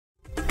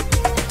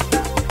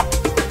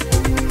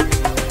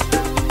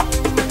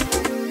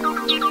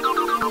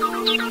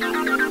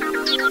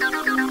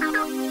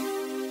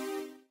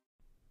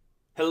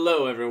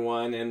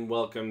and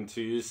welcome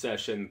to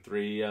session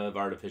 3 of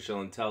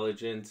Artificial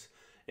Intelligence.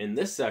 In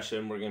this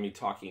session, we're going to be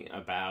talking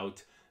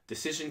about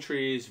decision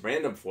trees,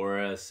 random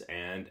forests,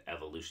 and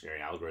evolutionary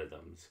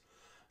algorithms.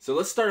 So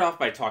let's start off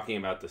by talking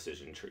about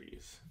decision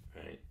trees,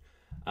 right?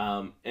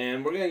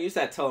 And we're going to use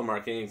that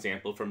telemarketing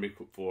example from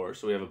before.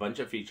 So we have a bunch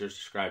of features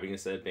describing a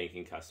set of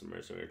banking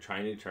customers, and we're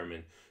trying to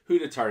determine who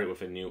to target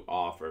with a new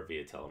offer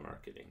via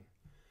telemarketing.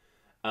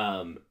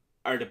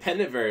 Our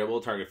dependent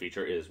variable target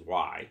feature is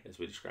Y, as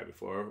we described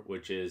before,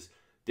 which is,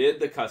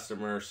 did the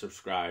customer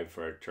subscribe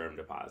for a term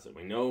deposit?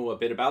 We know a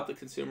bit about the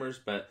consumers,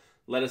 but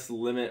let us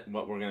limit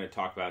what we're going to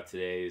talk about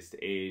today is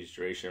the age,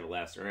 duration of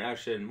last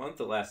interaction, month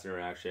of last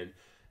interaction,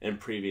 and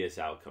previous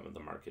outcome of the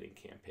marketing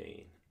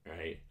campaign,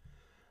 right?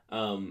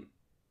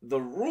 The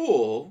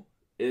rule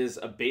is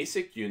a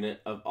basic unit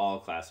of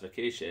all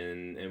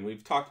classification, and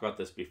we've talked about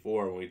this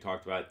before when we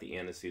talked about the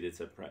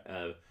antecedents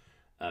of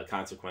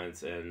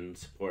consequence and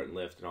support and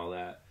lift and all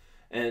that.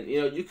 And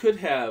you could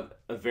have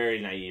a very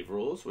naive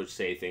rules which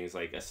say things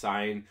like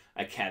assign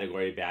a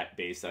category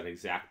based on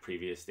exact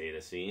previous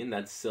data seen.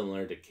 That's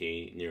similar to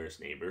K nearest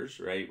neighbors,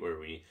 right, where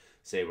we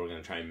say we're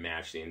going to try and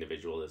match the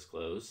individual that's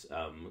close.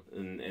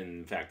 And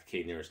in fact,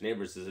 K nearest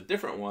neighbors is a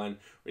different one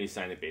where you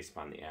assign it based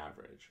upon the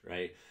average,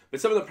 right?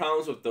 But some of the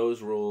problems with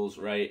those rules,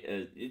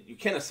 right, you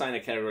can't assign a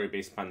category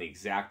based upon the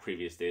exact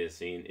previous data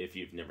seen if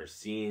you've never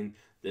seen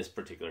this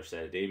particular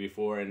set of data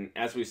before. And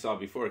as we saw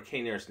before,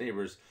 K nearest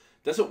neighbors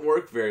doesn't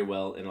work very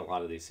well in a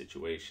lot of these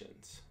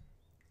situations.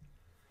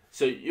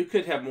 So you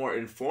could have more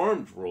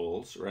informed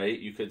rules, right?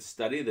 You could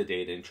study the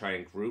data and try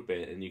and group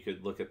it, and you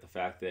could look at the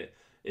fact that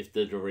if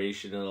the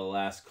duration of the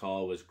last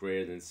call was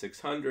greater than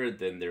 600,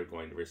 then they're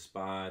going to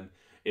respond.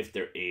 If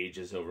their age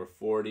is over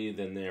 40,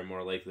 then they're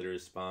more likely to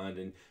respond.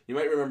 And you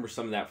might remember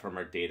some of that from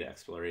our data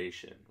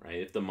exploration,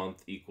 right? If the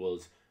month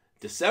equals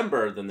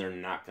December, then they're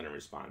not going to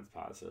respond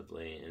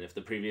positively. And if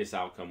the previous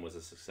outcome was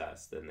a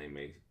success, then they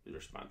may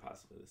respond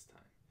positively this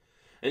time.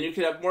 And you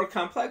could have more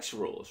complex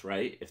rules,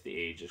 right? If the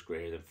age is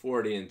greater than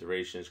 40 and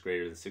duration is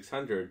greater than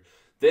 600,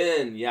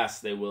 then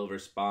yes, they will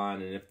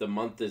respond. And if the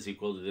month is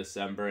equal to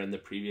December and the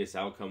previous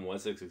outcome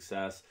was a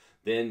success,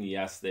 then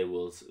yes, they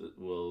will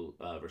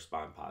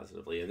respond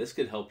positively. And this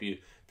could help you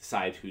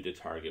decide who to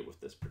target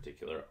with this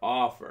particular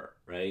offer,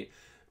 right?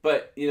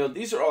 But,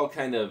 these are all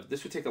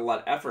this would take a lot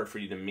of effort for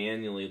you to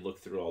manually look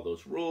through all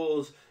those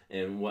rules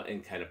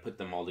and kind of put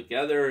them all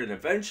together. And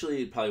eventually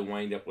you'd probably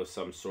wind up with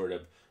some sort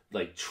of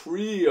like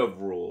tree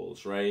of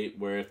rules, right?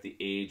 Where if the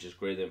age is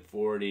greater than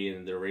 40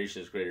 and the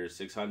duration is greater than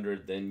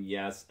 600, then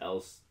yes,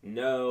 else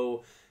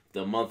no.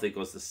 The month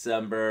equals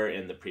December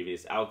and the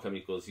previous outcome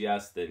equals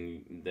yes,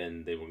 then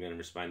they were going to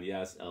respond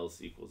yes,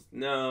 else equals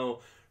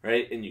no,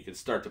 right? And you can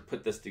start to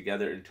put this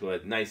together into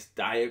a nice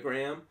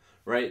diagram,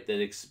 right,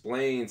 that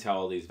explains how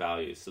all these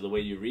values. So the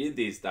way you read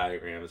these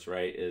diagrams,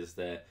 right, is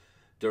that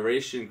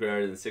duration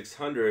greater than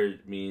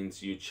 600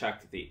 means you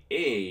check the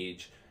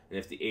age, and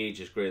if the age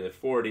is greater than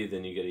 40,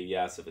 then you get a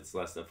yes. If it's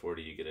less than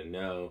 40, you get a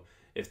no.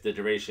 If the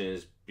duration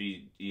is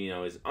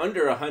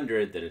under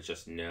 100, then it's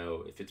just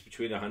no. If it's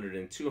between 100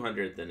 and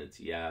 200, then it's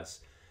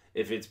yes.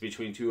 If it's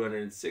between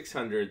 200 and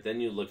 600,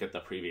 then you look at the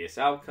previous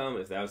outcome.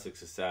 If that was a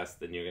success,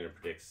 then you're going to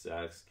predict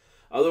success.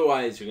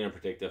 Otherwise, you're going to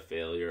predict a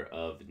failure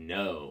of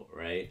no,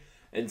 right?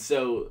 And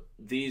so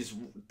these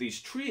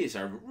trees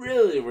are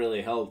really,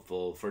 really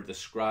helpful for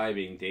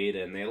describing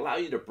data, and they allow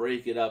you to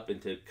break it up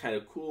into kind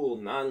of cool,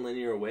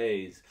 nonlinear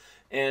ways.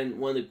 And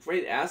one of the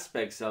great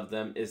aspects of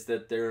them is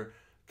that they're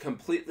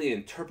completely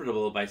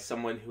interpretable by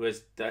someone who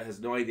has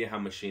no idea how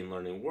machine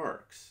learning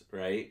works,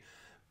 right?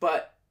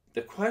 But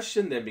the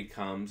question then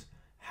becomes,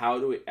 how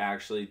do we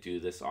actually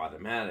do this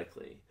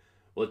automatically?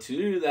 Well, to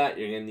do that,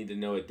 you're going to need to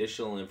know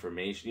additional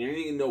information. You're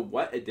going to need to know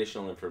what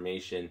additional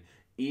information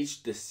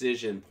each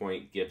decision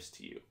point gives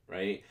to you,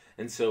 right?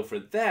 And so for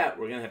that,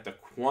 we're going to have to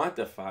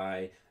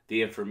quantify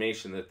the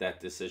information that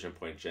decision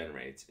point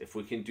generates. If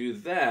we can do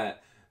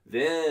that,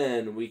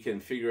 then we can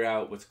figure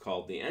out what's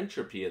called the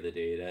entropy of the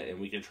data, and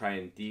we can try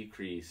and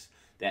decrease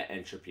that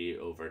entropy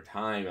over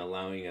time,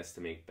 allowing us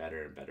to make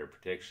better and better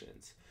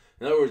predictions.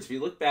 In other words, if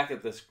you look back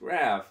at this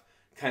graph,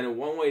 kind of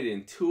one way to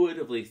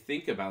intuitively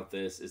think about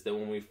this is that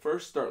when we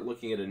first start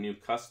looking at a new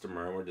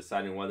customer and we're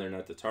deciding whether or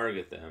not to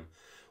target them,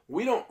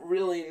 we don't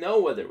really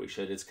know whether we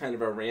should. It's kind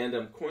of a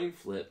random coin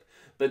flip.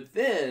 But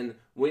then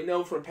we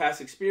know from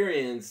past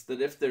experience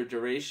that if their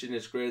duration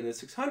is greater than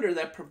 600,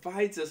 that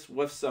provides us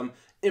with some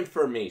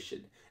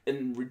information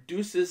and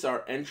reduces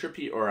our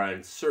entropy or our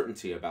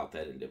uncertainty about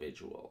that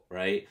individual,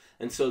 right?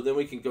 And so then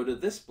we can go to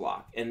this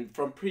block. And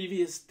from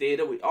previous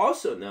data, we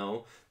also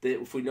know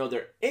that if we know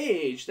their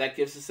age, that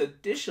gives us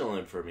additional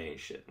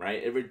information,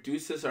 right? It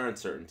reduces our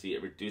uncertainty.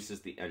 It reduces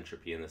the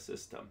entropy in the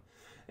system.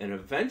 And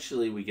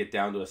eventually we get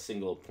down to a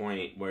single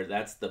point where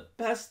that's the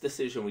best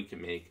decision we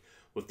can make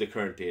with the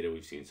current data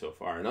we've seen so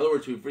far. In other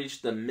words, we've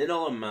reached the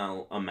middle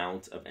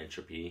amount of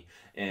entropy,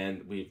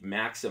 and we've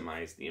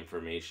maximized the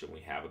information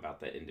we have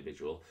about that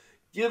individual,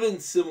 given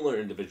similar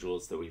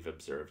individuals that we've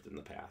observed in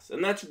the past.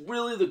 And that's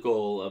really the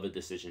goal of a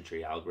decision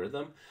tree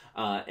algorithm.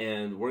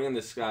 And we're going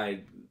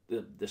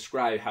to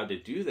describe how to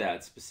do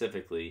that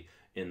specifically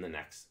in the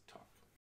next